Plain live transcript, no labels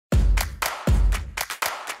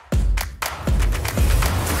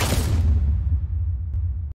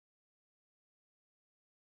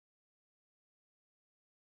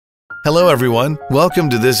Hello everyone, welcome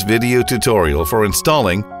to this video tutorial for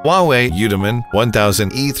installing HUAWEI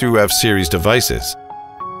Eudemon1000E-F series devices.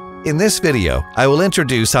 In this video, I will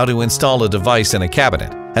introduce how to install a device in a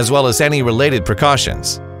cabinet, as well as any related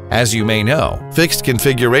precautions. As you may know, fixed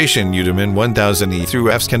configuration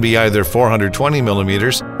Eudemon1000E-Fs can be either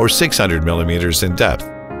 420mm or 600mm in depth.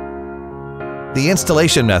 The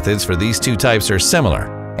installation methods for these two types are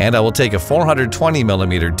similar, and I will take a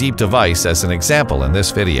 420mm deep device as an example in this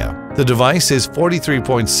video. The device is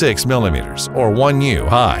 43.6mm or 1U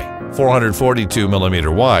high,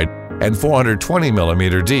 442mm wide, and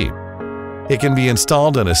 420mm deep. It can be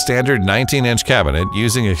installed in a standard 19-inch cabinet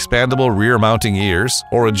using expandable rear mounting ears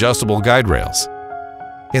or adjustable guide rails.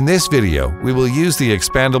 In this video, we will use the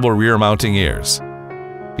expandable rear mounting ears.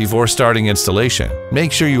 Before starting installation,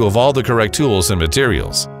 make sure you have all the correct tools and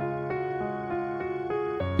materials.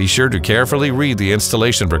 Be sure to carefully read the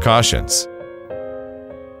installation precautions.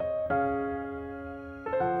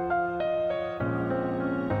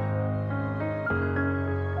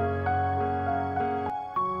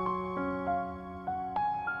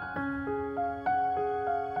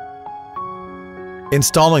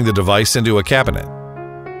 Installing the device into a cabinet.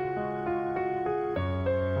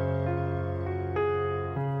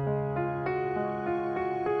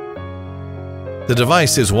 The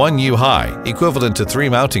device is 1U high, equivalent to 3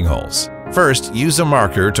 mounting holes. First, use a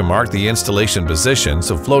marker to mark the installation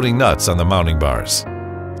positions of floating nuts on the mounting bars.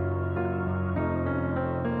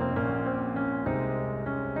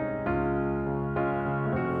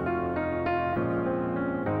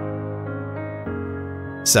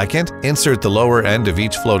 Second, insert the lower end of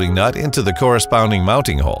each floating nut into the corresponding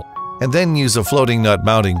mounting hole, and then use a floating nut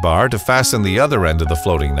mounting bar to fasten the other end of the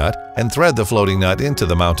floating nut and thread the floating nut into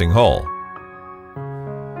the mounting hole.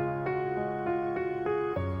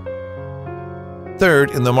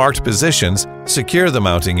 Third, in the marked positions, secure the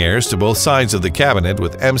mounting ears to both sides of the cabinet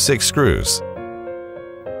with M6 screws.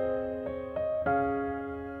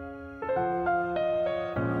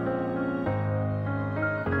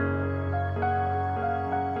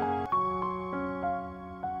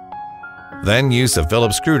 Then use a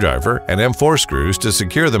Phillips screwdriver and M4 screws to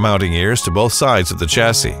secure the mounting ears to both sides of the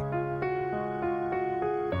chassis.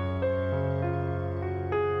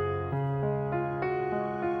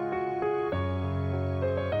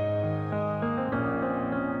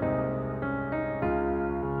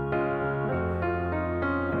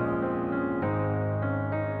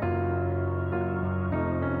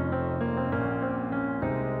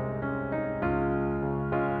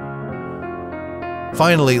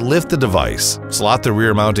 Finally, lift the device, slot the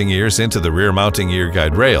rear mounting ears into the rear mounting ear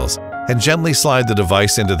guide rails, and gently slide the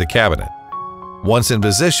device into the cabinet. Once in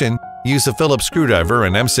position, use a Phillips screwdriver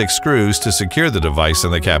and M6 screws to secure the device in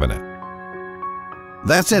the cabinet.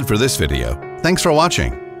 That's it for this video. Thanks for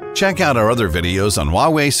watching. Check out our other videos on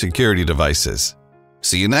HUAWEI security devices.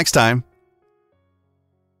 See you next time.